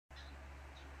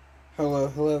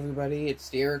Hello everybody, it's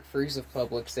Derek Freeze of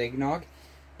Public Eggnog,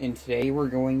 and today we're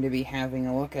going to be having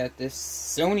a look at this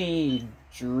Sony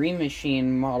Dream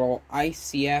Machine model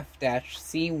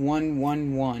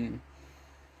ICF-C111.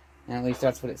 And at least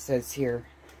that's what it says here.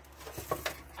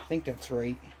 I think that's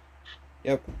right.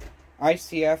 Yep.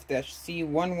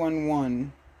 ICF-C111.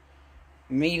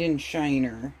 Made in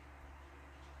China.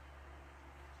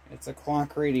 It's a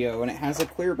clock radio, and it has a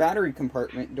clear battery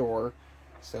compartment door.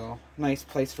 So, nice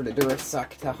place for the Durasuck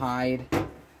to hide.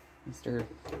 Mr.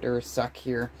 Durasuck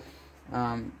here.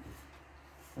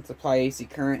 Let's apply AC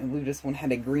current. I believe this one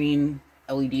had a green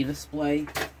LED display.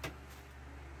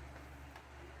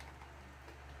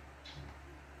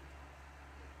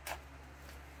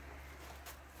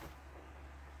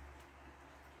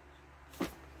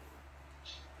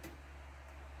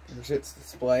 There's its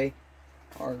display.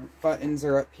 Our buttons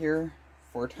are up here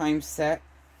for time set.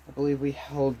 I believe we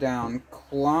held down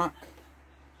clock.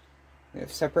 We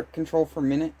have separate control for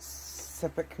minutes,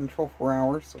 separate control for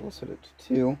hours, so we'll set it to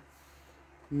 2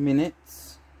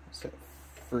 minutes. Set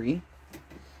free.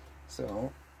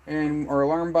 So, and our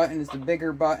alarm button is the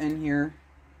bigger button here.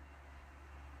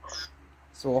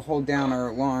 So we'll hold down our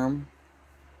alarm.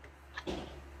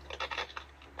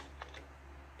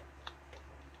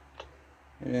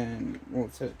 And we'll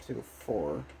set it to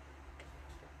 4.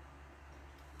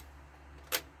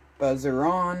 Buzzer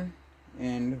on,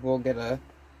 and we'll get a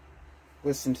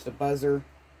listen to the buzzer.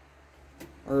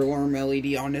 Our alarm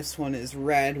LED on this one is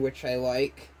red, which I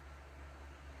like.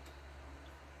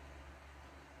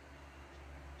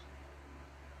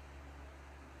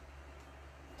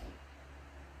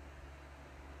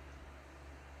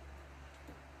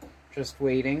 Just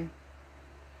waiting.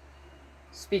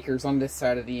 Speakers on this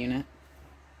side of the unit.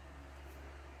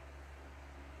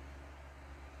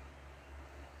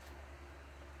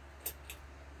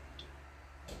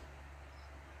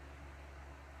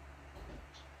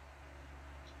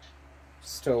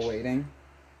 Still waiting.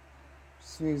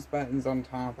 Snooze buttons on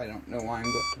top. I don't know why I'm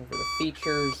going over the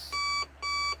features.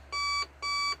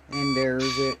 And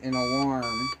there's an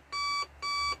alarm.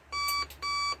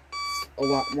 It's a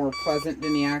lot more pleasant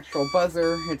than the actual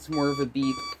buzzer. It's more of a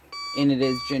beep, and it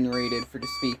is generated for the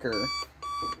speaker.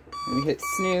 When we hit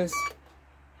snooze,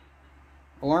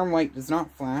 alarm light does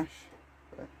not flash,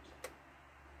 but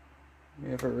we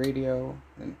have a radio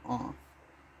and off.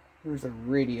 Here's a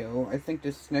radio. I think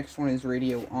this next one is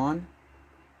radio on.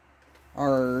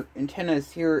 Our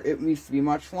antennas here, it used to be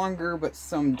much longer, but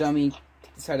some dummy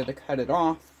decided to cut it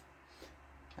off.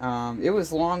 It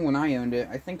was long when I owned it.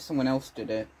 I think someone else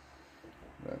did it.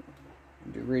 But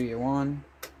I'll do radio on.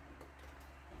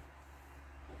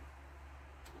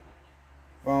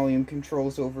 Volume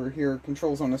controls over here.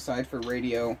 Controls on the side for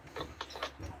radio.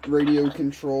 Radio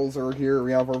controls are here.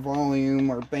 We have our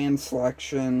volume, our band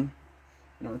selection,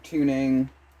 and our tuning.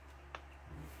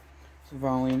 So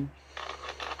volume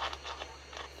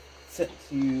set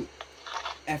to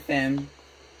FM.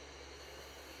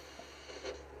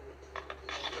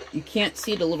 You can't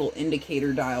see the little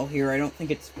indicator dial here. I don't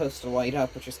think it's supposed to light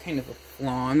up, which is kind of a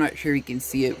flaw. I'm not sure you can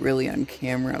see it really on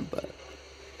camera, but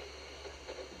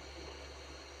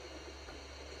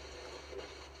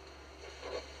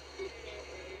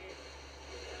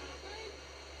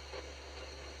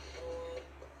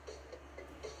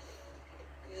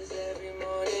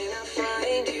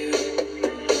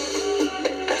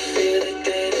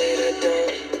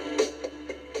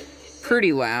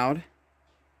pretty loud.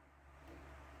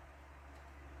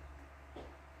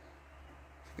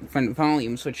 You can find the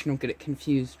volume so you don't get it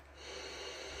confused.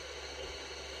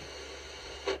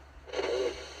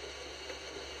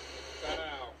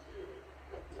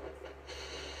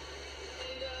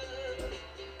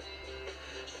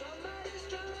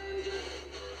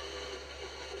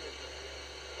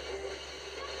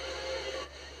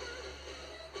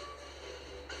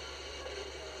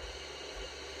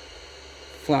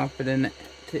 Flop it in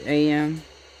to AM.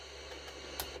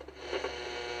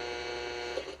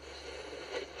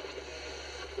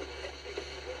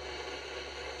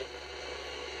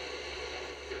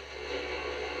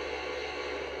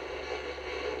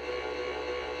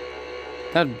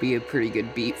 That'd be a pretty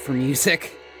good beat for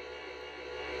music.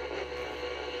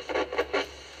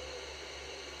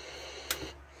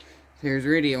 There's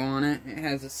radio on it. It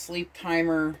has a sleep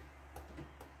timer.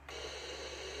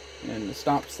 And to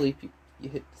stop sleep, you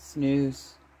hit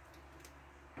snooze.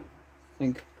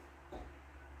 I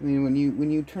mean,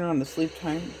 when you turn on the sleep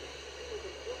timer,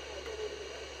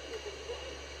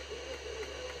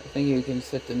 I think you can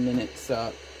set the minutes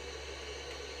up.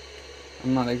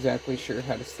 I'm not exactly sure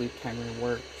how the sleep timer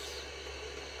works.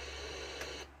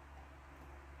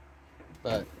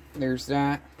 But there's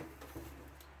that.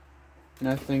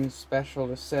 Nothing special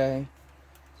to say.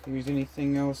 So here's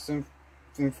anything else,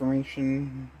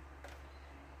 information.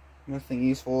 Nothing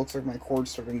useful. Looks like my cord's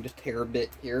starting to tear a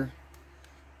bit here.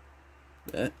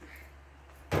 But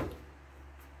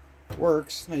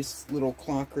works. Nice little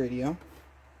clock radio.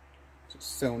 It's a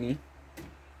Sony,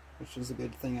 which is a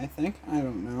good thing, I think. I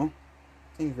don't know.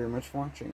 Thank you very much for watching.